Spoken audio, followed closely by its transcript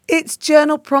It's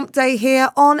Journal Prompt Day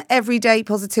here on Everyday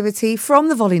Positivity from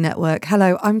the Volley Network.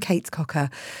 Hello, I'm Kate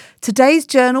Cocker. Today's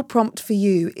journal prompt for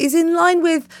you is in line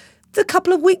with the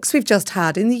couple of weeks we've just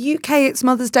had. In the UK, it's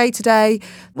Mother's Day today.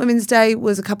 Women's Day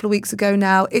was a couple of weeks ago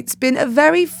now. It's been a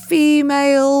very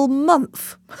female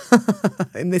month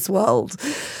in this world.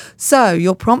 So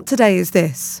your prompt today is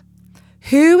this.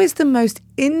 Who is the most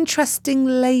interesting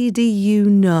lady you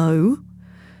know?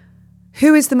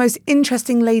 Who is the most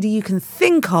interesting lady you can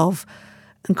think of?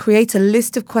 And create a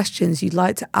list of questions you'd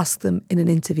like to ask them in an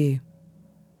interview.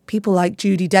 People like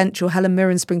Judi Dench or Helen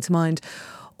Mirren spring to mind.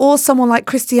 Or someone like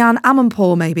Christiane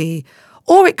Amanpour maybe.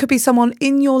 Or it could be someone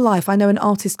in your life. I know an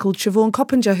artist called Siobhan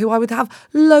Coppinger who I would have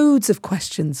loads of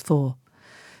questions for.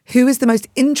 Who is the most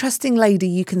interesting lady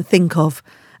you can think of?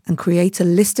 And create a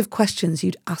list of questions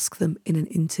you'd ask them in an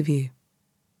interview.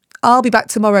 I'll be back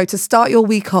tomorrow to start your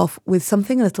week off with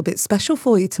something a little bit special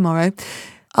for you tomorrow.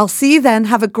 I'll see you then.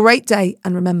 Have a great day.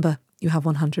 And remember, you have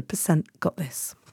 100% got this.